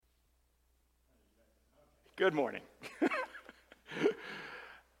Good morning.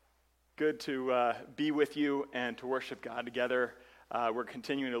 Good to be with you and to worship God together. We're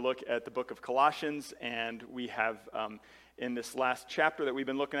continuing to look at the book of Colossians, and we have in this last chapter that we've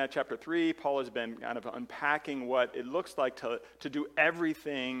been looking at, chapter 3, Paul has been kind of unpacking what it looks like to do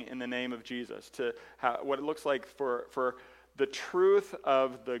everything in the name of Jesus, what it looks like for the truth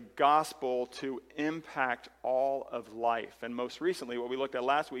of the gospel to impact all of life. And most recently, what we looked at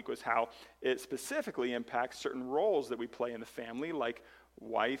last week was how it specifically impacts certain roles that we play in the family, like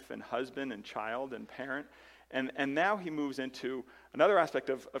wife and husband and child and parent. And now he moves into another aspect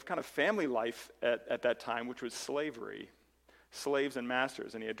of kind of family life at that time, which was slavery, slaves and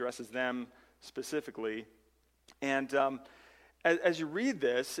masters, and he addresses them specifically. And as you read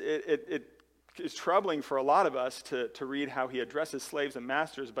this, it is troubling for a lot of us to read how he addresses slaves and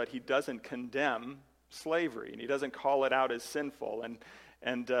masters, but he doesn't condemn slavery, and he doesn't call it out as sinful,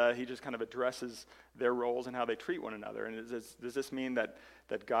 and he just kind of addresses their roles and how they treat one another. And does this mean that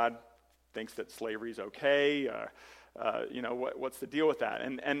God thinks that slavery is okay? What's the deal with that?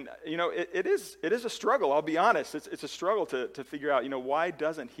 And it is a struggle. I'll be honest. It's a struggle to figure out, why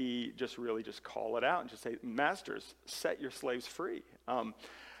doesn't he just really just call it out and just say, masters, set your slaves free?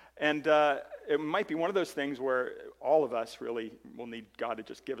 And it might be one of those things where all of us really will need God to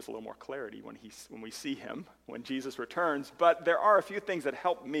just give us a little more clarity when we see him, when Jesus returns. But there are a few things that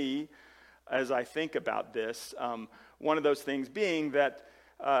help me as I think about this. One of those things being that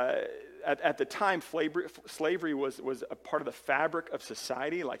at the time, slavery was a part of the fabric of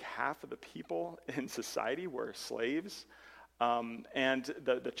society. Like half of the people in society were slaves. And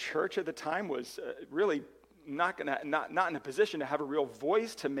the church at the time was really not in a position to have a real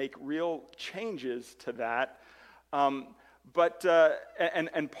voice to make real changes to that. But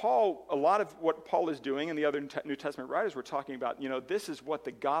Paul, a lot of what Paul is doing, and the other New Testament writers were talking about, this is what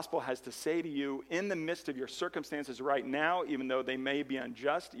the gospel has to say to you in the midst of your circumstances right now, even though they may be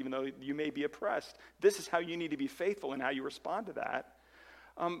unjust, even though you may be oppressed. This is how you need to be faithful and how you respond to that.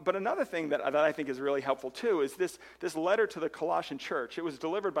 But another thing that I think is really helpful too is this letter to the Colossian church. It was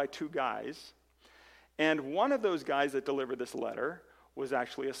delivered by two guys, and one of those guys that delivered this letter was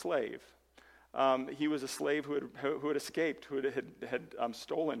actually a slave. He was a slave who had escaped, who had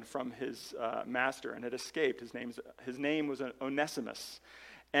stolen from his master and had escaped. His name was Onesimus.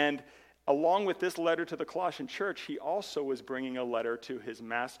 And along with this letter to the Colossian church, he also was bringing a letter to his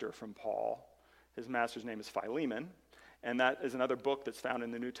master from Paul. His master's name is Philemon. And that is another book that's found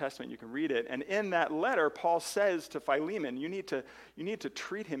in the New Testament. You can read it. And in that letter, Paul says to Philemon, you need to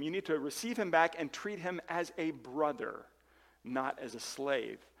treat him, you need to receive him back and treat him as a brother, not as a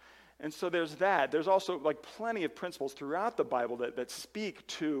slave. And so there's that. There's also plenty of principles throughout the Bible that speak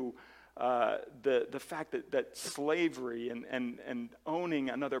to the fact that slavery and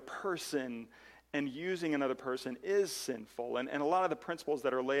owning another person and using another person is sinful. And a lot of the principles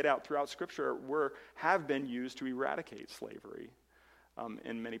that are laid out throughout Scripture have been used to eradicate slavery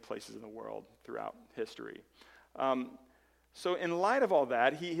in many places in the world throughout history. So in light of all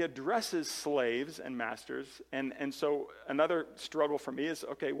that, he addresses slaves and masters, and so another struggle for me is,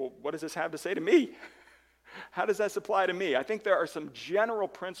 okay, well, what does this have to say to me? How does that apply to me? I think there are some general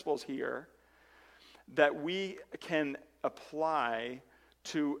principles here that we can apply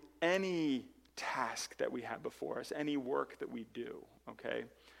to any task that we have before us, any work that we do, okay?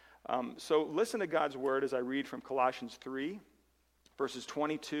 So listen to God's word as I read from Colossians 3, verses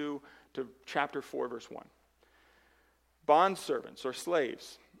 22 to chapter 4, verse 1. Bondservants or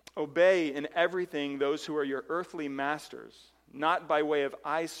slaves, obey in everything those who are your earthly masters, not by way of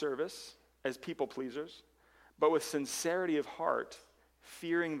eye service as people pleasers, but with sincerity of heart,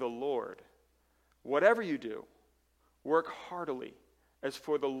 fearing the Lord. Whatever you do, work heartily as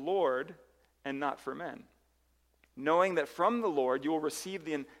for the Lord and not for men, knowing that from the Lord you will receive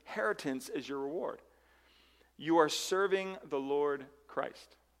the inheritance as your reward. You are serving the Lord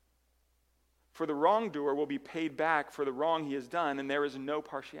Christ. For the wrongdoer will be paid back for the wrong he has done, and there is no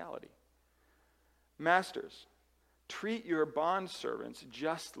partiality. Masters, treat your bondservants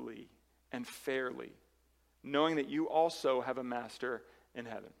justly and fairly, knowing that you also have a master in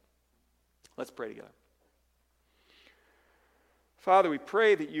heaven. Let's pray together. Father, we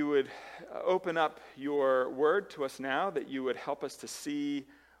pray that you would open up your word to us now, that you would help us to see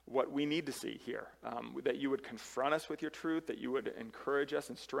what we need to see here, that you would confront us with your truth, that you would encourage us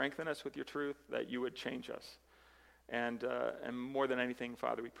and strengthen us with your truth, that you would change us. And more than anything,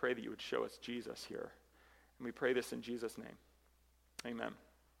 Father, we pray that you would show us Jesus here. And we pray this in Jesus' name. Amen.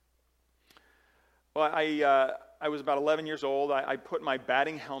 Well, I was about 11 years old. I put my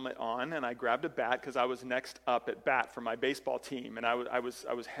batting helmet on, and I grabbed a bat because I was next up at bat for my baseball team. And I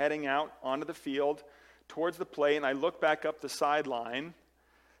was heading out onto the field towards the plate, and I looked back up the sideline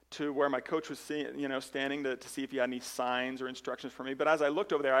to where my coach was standing to see if he had any signs or instructions for me. But as I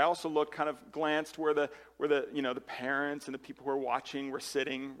looked over there, I also glanced where the parents and the people who were watching were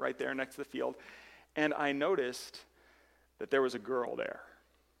sitting right there next to the field. And I noticed that there was a girl there.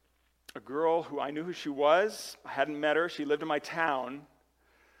 A girl who I knew who she was. I hadn't met her. She lived in my town.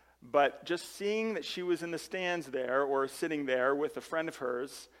 But just seeing that she was in the stands there or sitting there with a friend of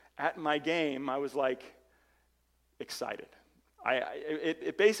hers at my game, I was excited.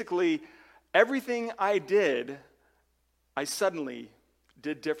 It basically, everything I did, I suddenly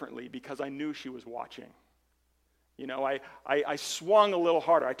did differently because I knew she was watching. I swung a little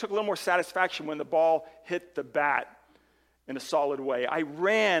harder. I took a little more satisfaction when the ball hit the bat in a solid way. I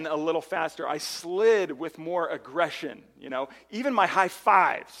ran a little faster. I slid with more aggression. Even my high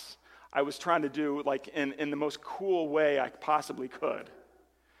fives, I was trying to do in the most cool way I possibly could.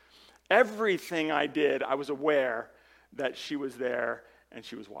 Everything I did, I was aware that she was there and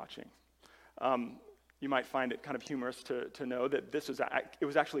she was watching. You might find it kind of humorous to know that it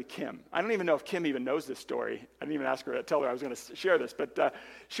was actually Kim. I don't even know if Kim even knows this story. I didn't even ask her to tell her I was going to share this, but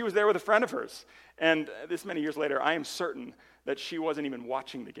she was there with a friend of hers. And this many years later, I am certain that she wasn't even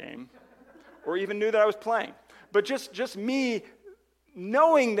watching the game or even knew that I was playing. But just me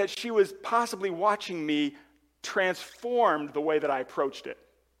knowing that she was possibly watching me transformed the way that I approached it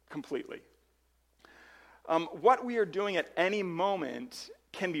completely. What we are doing at any moment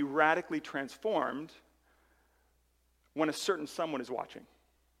can be radically transformed when a certain someone is watching.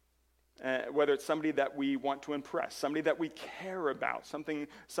 Whether it's somebody that we want to impress, somebody that we care about, somebody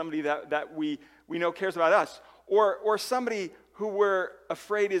that we know cares about us, or somebody who we're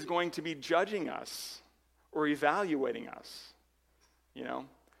afraid is going to be judging us or evaluating us.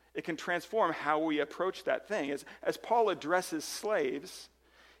 It can transform how we approach that thing. As Paul addresses slaves,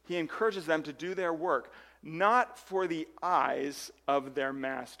 he encourages them to do their work not for the eyes of their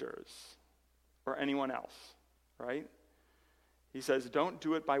masters or anyone else, right? He says, don't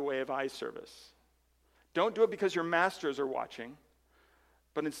do it by way of eye service. Don't do it because your masters are watching,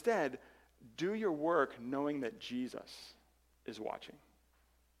 but instead, do your work knowing that Jesus is watching.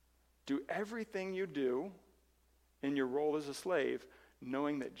 Do everything you do in your role as a slave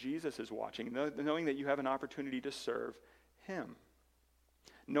knowing that Jesus is watching, knowing that you have an opportunity to serve him.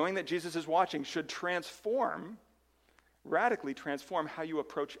 Knowing that Jesus is watching should radically transform how you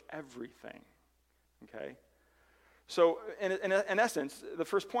approach everything, okay? So in essence, the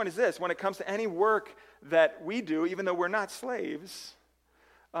first point is this: when it comes to any work that we do, even though we're not slaves,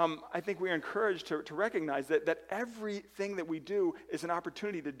 I think we are encouraged to recognize that everything that we do is an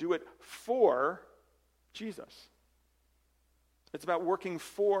opportunity to do it for Jesus. It's about working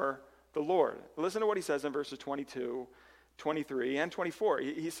for the Lord. Listen to what he says in verses 22, 23, and 24.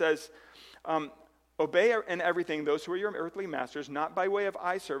 He says, obey in everything those who are your earthly masters, not by way of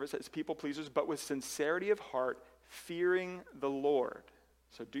eye service as people pleasers, but with sincerity of heart, fearing the Lord.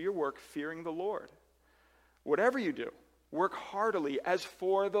 So do your work fearing the Lord. Whatever you do, work heartily as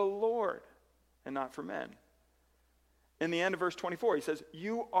for the Lord and not for men. In the end of verse 24, he says,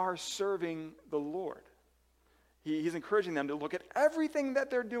 you are serving the Lord. He's encouraging them to look at everything that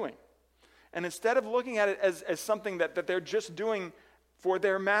they're doing. And instead of looking at it as something that they're just doing for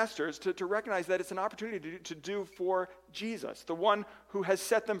their masters, to recognize that it's an opportunity to do for Jesus, the one who has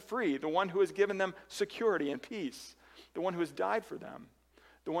set them free, the one who has given them security and peace, the one who has died for them,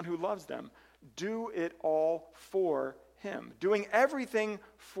 the one who loves them. Do it all for him. Doing everything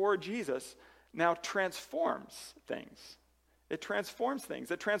for Jesus now transforms things. It transforms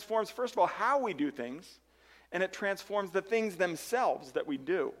things. It transforms, first of all, how we do things, and it transforms the things themselves that we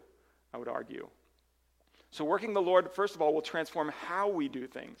do, I would argue. So working the Lord, first of all, will transform how we do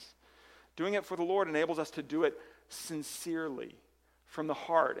things. Doing it for the Lord enables us to do it sincerely, from the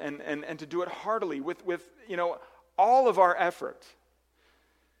heart, and to do it heartily with all of our effort.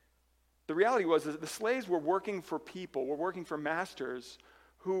 The reality was that the slaves were working for people, were working for masters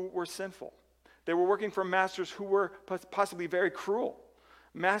who were sinful. They were working for masters who were possibly very cruel,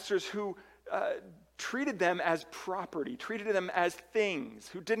 masters who treated them as property, treated them as things,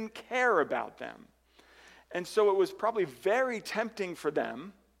 who didn't care about them. And so it was probably very tempting for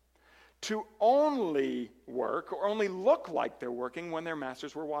them to only work or only look like they're working when their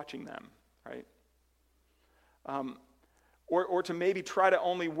masters were watching them, right? Or to maybe try to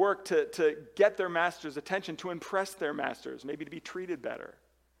only work to get their master's attention, to impress their masters, maybe to be treated better.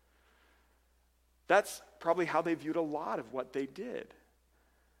 That's probably how they viewed a lot of what they did.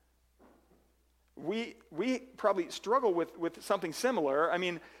 we probably struggle with something similar. I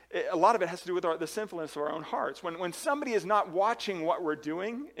mean, a lot of it has to do with the sinfulness of our own hearts. When somebody is not watching what we're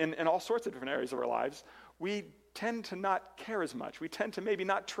doing in all sorts of different areas of our lives, we tend to not care as much. We tend to maybe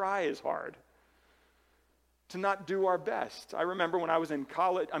not try as hard, to not do our best. I remember when I was in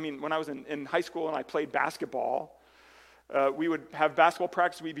college, when I was in high school and I played basketball, we would have basketball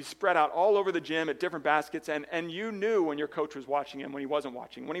practice. We'd be spread out all over the gym at different baskets, and you knew when your coach was watching and when he wasn't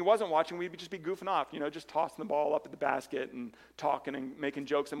watching. When he wasn't watching, we'd just be goofing off, just tossing the ball up at the basket and talking and making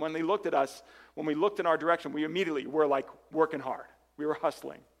jokes. And when they looked at us, when we looked in our direction, we immediately were like working hard. We were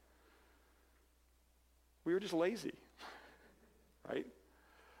hustling. We were just lazy, right?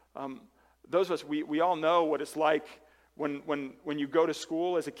 Those of us, we all know what it's like when you go to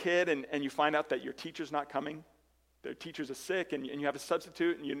school as a kid and you find out that your teacher's not coming. Their teachers are sick and you have a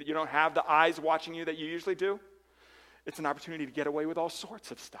substitute and you don't have the eyes watching you that you usually do. It's an opportunity to get away with all sorts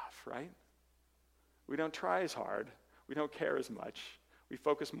of stuff, right? We don't try as hard. We don't care as much. We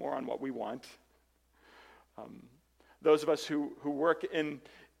focus more on what we want. Those of us who work in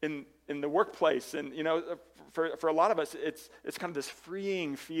the workplace, and for a lot of us, it's kind of this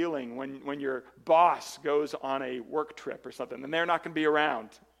freeing feeling when your boss goes on a work trip or something and they're not going to be around.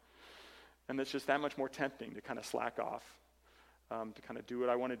 And it's just that much more tempting to kind of slack off, to kind of do what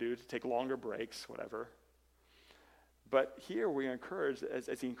I want to do, to take longer breaks, whatever. But here we are encouraged,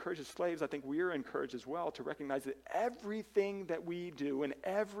 as he encourages slaves, I think we are encouraged as well to recognize that everything that we do in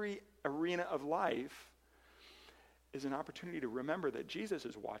every arena of life is an opportunity to remember that Jesus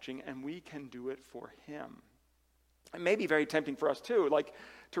is watching and we can do it for him. It may be very tempting for us too, like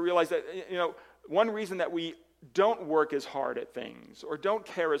to realize that, one reason that we don't work as hard at things or don't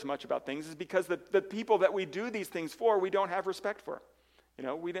care as much about things is because the people that we do these things for, we don't have respect for.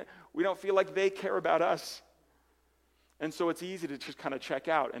 We don't feel like they care about us. And so it's easy to just kind of check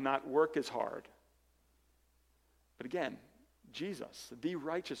out and not work as hard. But again, Jesus, the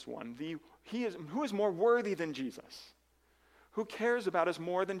righteous one, who is more worthy than Jesus? Who cares about us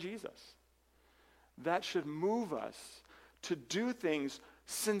more than Jesus? That should move us to do things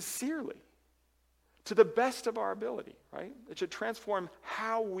sincerely, to the best of our ability, right? It should transform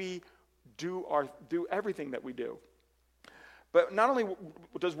how we do everything that we do. But not only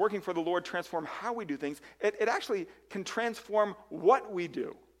does working for the Lord transform how we do things, it actually can transform what we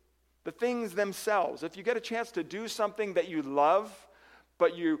do, the things themselves. If you get a chance to do something that you love,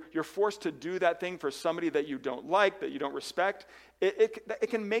 but you're forced to do that thing for somebody that you don't like, that you don't respect, it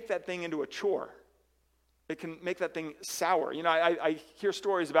can make that thing into a chore. It can make that thing sour. I hear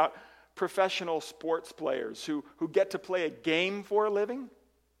stories about professional sports players who get to play a game for a living,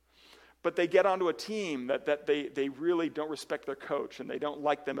 but they get onto a team that they really don't respect their coach and they don't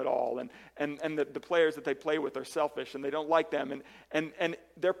like them at all, and the players that they play with are selfish and they don't like them, and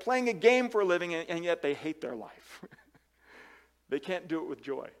they're playing a game for a living and yet they hate their life. They can't do it with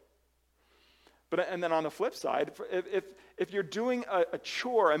joy. And then on the flip side, if you're doing a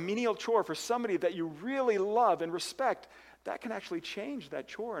chore, a menial chore for somebody that you really love and respect, that can actually change that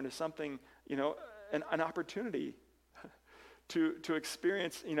chore into something, an opportunity to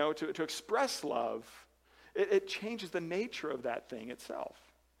experience, to express love. It changes the nature of that thing itself.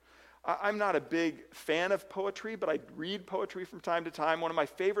 I'm not a big fan of poetry, but I read poetry from time to time. One of my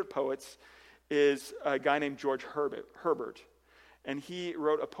favorite poets is a guy named George Herbert, and he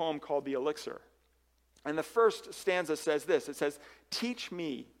wrote a poem called The Elixir. And the first stanza says this. It says, "Teach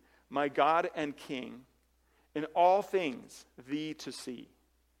me, my God and King, in all things thee to see,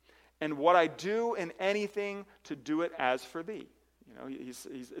 and what I do in anything to do it as for thee."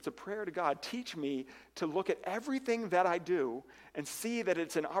 It's a prayer to God. Teach me to look at everything that I do and see that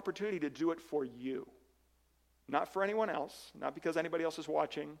it's an opportunity to do it for you. Not for anyone else, not because anybody else is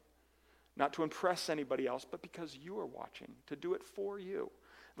watching, not to impress anybody else, but because you are watching, to do it for you.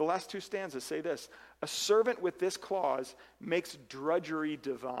 The last two stanzas say this: "A servant with this clause makes drudgery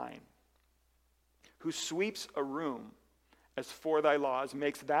divine. Who sweeps a room as for thy laws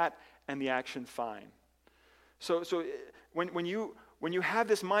makes that and the action fine." So when you have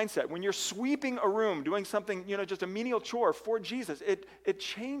this mindset, when you're sweeping a room, doing something, just a menial chore for Jesus, it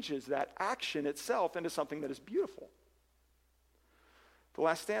changes that action itself into something that is beautiful. The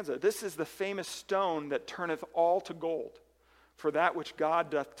last stanza: "This is the famous stone that turneth all to gold. For that which God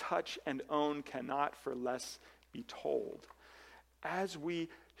doth touch and own cannot for less be told." As we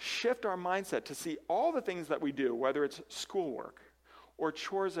shift our mindset to see all the things that we do, whether it's schoolwork or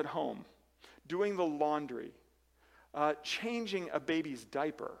chores at home, doing the laundry, changing a baby's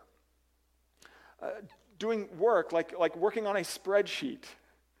diaper, doing work like working on a spreadsheet,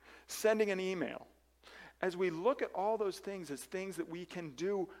 sending an email. As we look at all those things as things that we can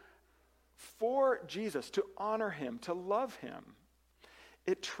do for Jesus, to honor him, to love him,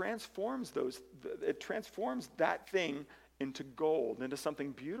 it transforms that thing into gold, into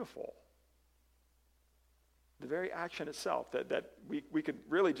something beautiful. The very action itself that we could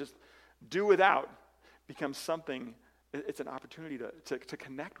really just do without becomes something. It's an opportunity to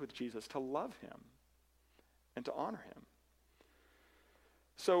connect with Jesus, to love him, and to honor him.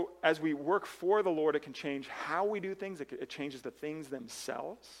 So as we work for the Lord, it can change how we do things. It changes the things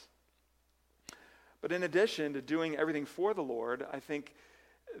themselves. But in addition to doing everything for the Lord, I think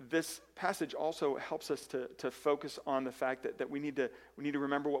this passage also helps us to focus on the fact that we need to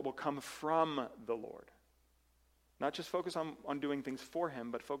remember what will come from the Lord. Not just focus on doing things for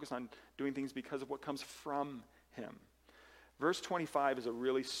him, but focus on doing things because of what comes from him. Verse 25 is a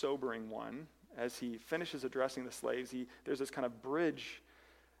really sobering one. As he finishes addressing the slaves, there's this kind of bridge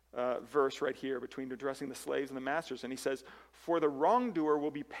verse right here between addressing the slaves and the masters. And he says, "For the wrongdoer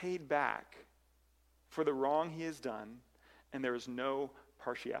will be paid back for the wrong he has done, and there is no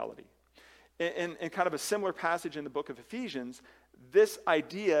partiality." In kind of a similar passage in the book of Ephesians, this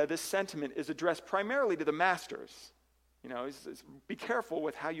idea, this sentiment is addressed primarily to the masters. It's be careful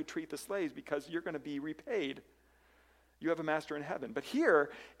with how you treat the slaves because you're going to be repaid. You have a master in heaven. But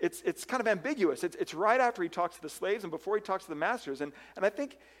here, it's kind of ambiguous. It's right after he talks to the slaves and before he talks to the masters. And I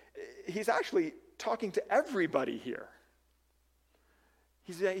think he's actually talking to everybody here.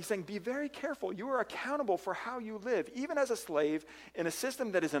 He's saying, be very careful. You are accountable for how you live, even as a slave in a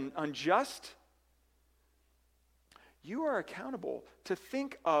system that is unjust. You are accountable to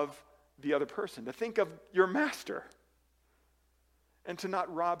think of the other person, to think of your master, and to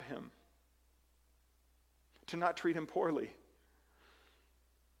not rob him, to not treat him poorly,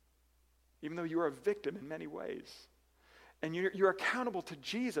 even though you are a victim in many ways. And you're accountable to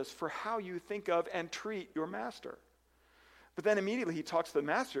Jesus for how you think of and treat your master. But then immediately he talks to the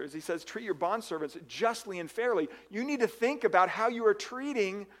masters. He says, treat your bondservants justly and fairly. You need to think about how you are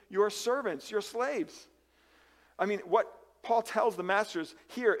treating your servants, your slaves. I mean, what Paul tells the masters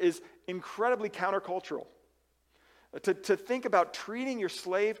here is incredibly countercultural. To think about treating your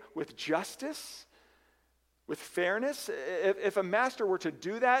slave with justice, with fairness. If a master were to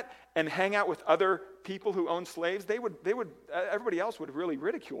do that and hang out with other people who own slaves, everybody else would really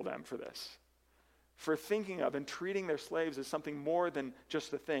ridicule them for this. For thinking of and treating their slaves as something more than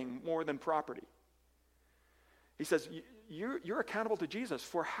just a thing, more than property. He says, you're accountable to Jesus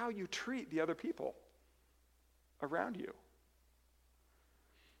for how you treat the other people around you.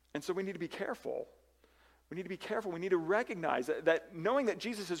 And so we need to be careful. We need to be careful. We need to recognize that knowing that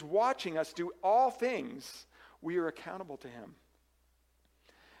Jesus is watching us do all things, we are accountable to him.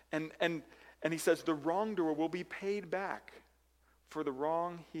 And he says the wrongdoer will be paid back for the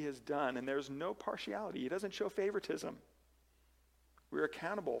wrong he has done. And there's no partiality. He doesn't show favoritism. We're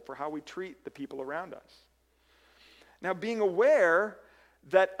accountable for how we treat the people around us. Now, being aware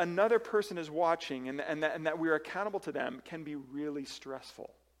that another person is watching and that we're accountable to them can be really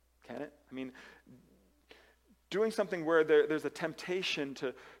stressful, can it? I mean, doing something where there's a temptation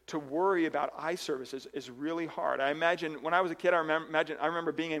to worry about eye service is really hard. I imagine when I was a kid, I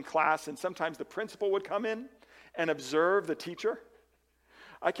remember being in class and sometimes the principal would come in and observe the teacher.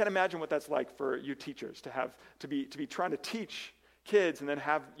 I can't imagine what that's like for you teachers to be trying to teach kids and then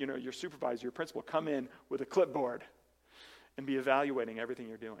have your supervisor, your principal, come in with a clipboard and be evaluating everything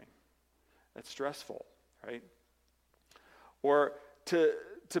you're doing. That's stressful, right? Or to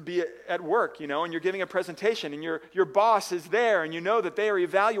be at work, and you're giving a presentation and your boss is there and you know that they are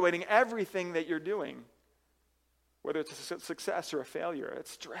evaluating everything that you're doing, whether it's a success or a failure.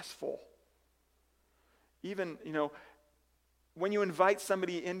 It's stressful. Even, when you invite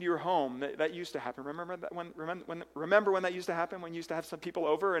somebody into your home, that used to happen. Remember when that used to happen? When you used to have some people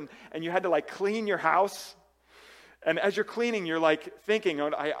over and you had to clean your house? And as you're cleaning, you're thinking,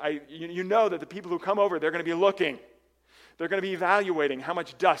 you know that the people who come over, they're going to be looking. They're going to be evaluating how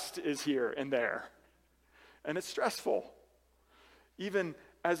much dust is here and there. And it's stressful. Even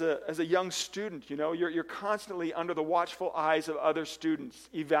as a young student, you're constantly under the watchful eyes of other students,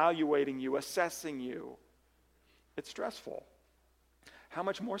 evaluating you, assessing you. It's stressful. How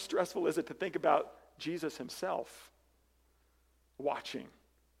much more stressful is it to think about Jesus himself watching,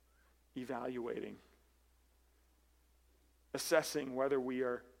 evaluating, assessing whether we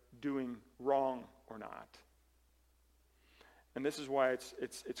are doing wrong or not? And this is why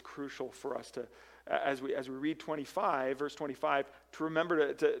it's crucial for us to, as we read verse 25, to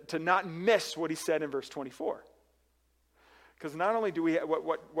remember to not miss what he said in verse 24. Because not only do we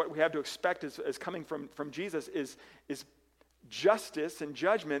what we have to expect as coming from Jesus is justice and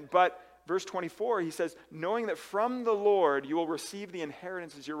judgment, but verse 24, he says, knowing that from the Lord you will receive the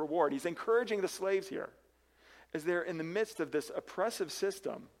inheritance as your reward. He's encouraging the slaves here as they're in the midst of this oppressive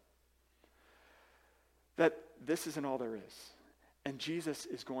system that this isn't all there is. And Jesus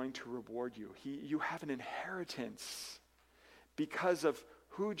is going to reward you. You have an inheritance because of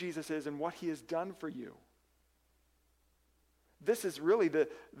who Jesus is and what he has done for you. This is really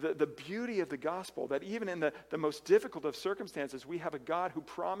the beauty of the gospel, that even in the most difficult of circumstances, we have a God who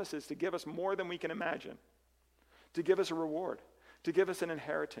promises to give us more than we can imagine, to give us a reward, to give us an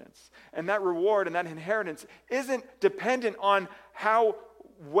inheritance. And that reward and that inheritance isn't dependent on how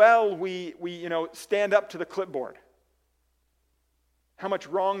well we stand up to the clipboard, how much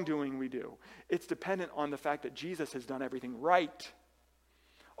wrongdoing we do. It's dependent on the fact that Jesus has done everything right.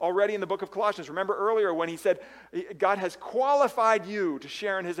 Already in the book of Colossians, remember earlier when he said, God has qualified you to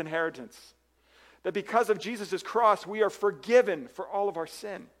share in his inheritance. That because of Jesus' cross, we are forgiven for all of our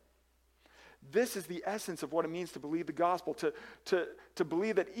sin. This is the essence of what it means to believe the gospel, to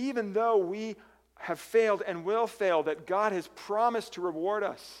believe that even though we have failed and will fail, that God has promised to reward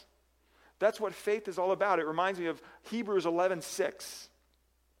us. That's what faith is all about. It reminds me of Hebrews 11:6.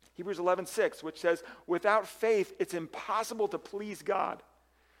 Hebrews 11:6, which says, without faith, it's impossible to please God.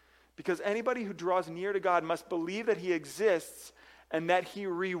 Because anybody who draws near to God must believe that he exists and that he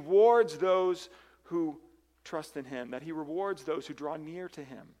rewards those who trust in him, that he rewards those who draw near to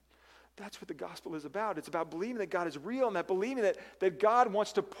him. That's what the gospel is about. It's about believing that God is real and that believing that God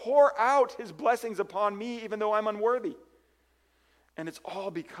wants to pour out his blessings upon me even though I'm unworthy. And it's all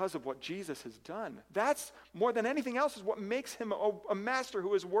because of what Jesus has done. That's, more than anything else, is what makes him a master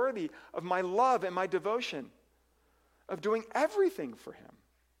who is worthy of my love and my devotion, of doing everything for him.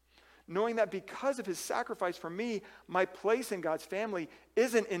 Knowing that because of his sacrifice for me, my place in God's family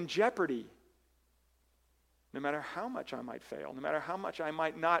isn't in jeopardy. No matter how much I might fail, no matter how much I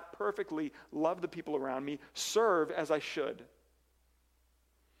might not perfectly love the people around me, serve as I should.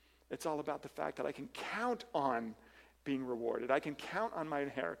 It's all about the fact that I can count on being rewarded. I can count on my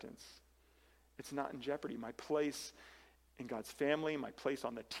inheritance. It's not in jeopardy. My place in God's family, my place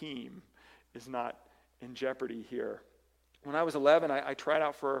on the team is not in jeopardy here. When I was 11, I tried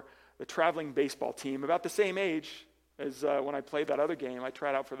out for the traveling baseball team, about the same age as when I played that other game. I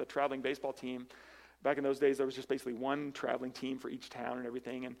tried out for the traveling baseball team. Back in those days, there was just basically one traveling team for each town and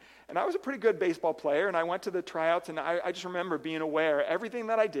everything. And I was a pretty good baseball player, and I went to the tryouts, and I just remember being aware, everything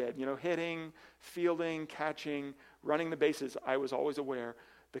that I did, hitting, fielding, catching, running the bases, I was always aware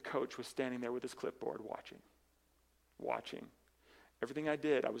the coach was standing there with his clipboard watching. Everything I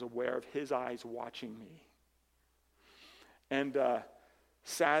did, I was aware of his eyes watching me. And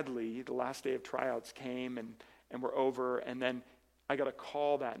sadly, the last day of tryouts came and were over, and then I got a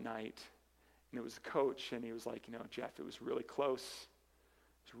call that night, and it was the coach, and he was like, Jeff, it was really close.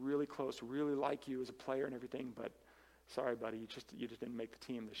 It was really close, really like you as a player and everything, but sorry, buddy, you just didn't make the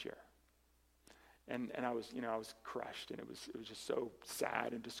team this year. And I was, I was crushed, and it was just so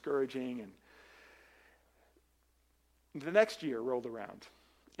sad and discouraging. And the next year rolled around,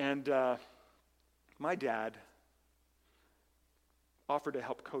 and my dad offered to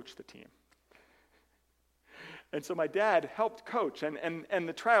help coach the team. And so my dad helped coach, and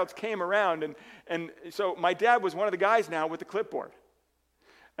the tryouts came around, and so my dad was one of the guys now with the clipboard.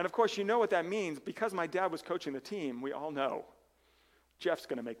 And of course, you know what that means. Because my dad was coaching the team, we all know Jeff's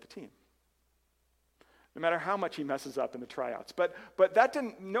going to make the team, no matter how much he messes up in the tryouts. But that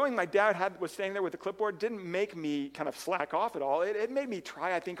didn't, knowing my dad was standing there with the clipboard didn't make me kind of slack off at all. It made me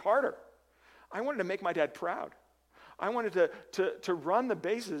try, I think, harder. I wanted to make my dad proud. I wanted to run the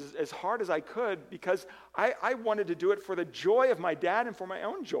bases as hard as I could because I wanted to do it for the joy of my dad and for my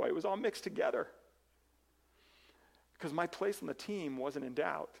own joy. It was all mixed together. Because my place on the team wasn't in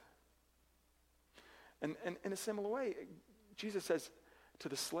doubt. And in a similar way, Jesus says to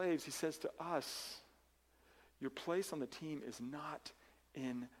the slaves, he says to us, your place on the team is not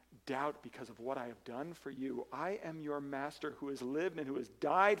in doubt because of what I have done for you. I am your master who has lived and who has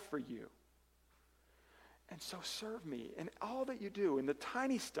died for you. And so serve me in all that you do, in the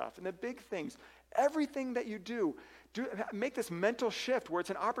tiny stuff, in the big things, everything that you do, make this mental shift where it's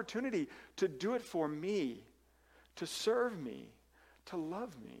an opportunity to do it for me, to serve me, to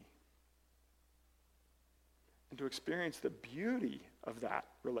love me, and to experience the beauty of that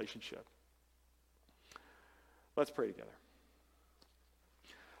relationship. Let's pray together.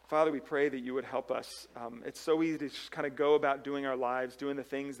 Father, we pray that you would help us. It's so easy to just kind of go about doing our lives, doing the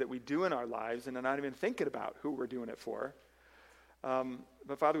things that we do in our lives, and not even thinking about who we're doing it for.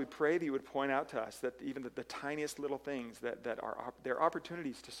 But Father, we pray that you would point out to us that even the tiniest little things, that are they're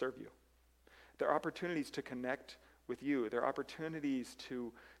opportunities to serve you. They're opportunities to connect with you. They're opportunities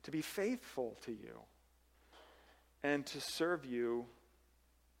to be faithful to you and to serve you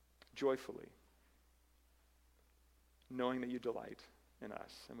joyfully, knowing that you delight in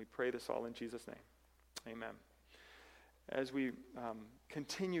us. And we pray this all in Jesus' name. Amen. As we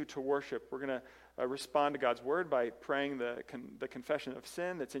continue to worship, we're going to respond to God's word by praying the confession of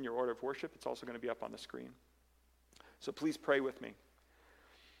sin that's in your order of worship. It's also going to be up on the screen. So please pray with me.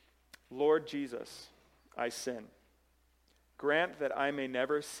 Lord Jesus, I sin. Grant that I may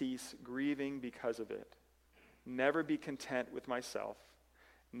never cease grieving because of it, never be content with myself,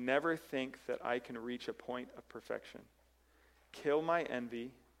 never think that I can reach a point of perfection. Kill my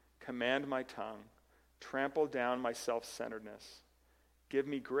envy, command my tongue, trample down my self-centeredness. Give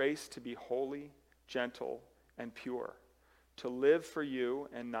me grace to be holy, gentle, and pure, to live for you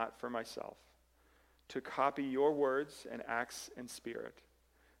and not for myself, to copy your words and acts and spirit,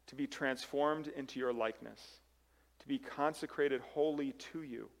 to be transformed into your likeness, to be consecrated wholly to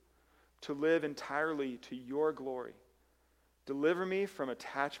you, to live entirely to your glory. Deliver me from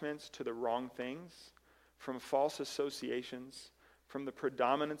attachments to the wrong things, from false associations, from the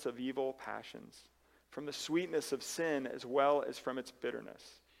predominance of evil passions, from the sweetness of sin as well as from its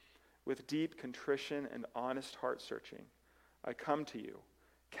bitterness. With deep contrition and honest heart searching, I come to you,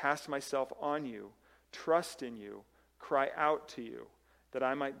 cast myself on you, trust in you, cry out to you, that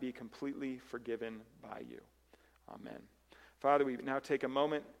I might be completely forgiven by you. Amen. Father, we now take a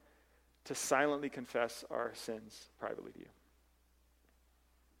moment to silently confess our sins privately to you.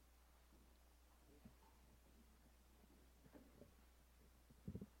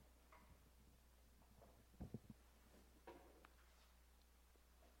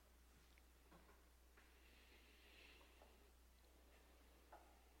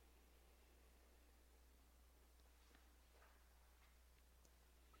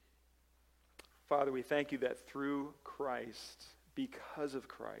 Father, we thank you that through Christ, because of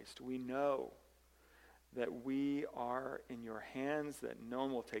Christ, we know that we are in your hands, that no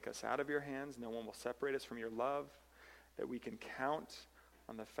one will take us out of your hands, no one will separate us from your love, that we can count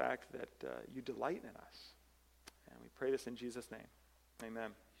on the fact that you delight in us. And we pray this in Jesus' name.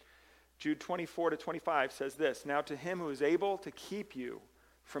 Amen. Jude 24-25 says this, "Now to him who is able to keep you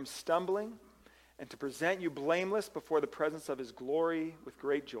from stumbling and to present you blameless before the presence of his glory with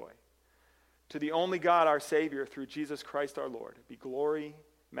great joy, to the only God, our Savior, through Jesus Christ our Lord, be glory,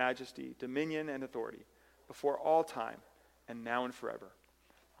 majesty, dominion, and authority before all time and now and forever.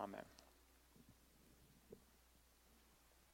 Amen."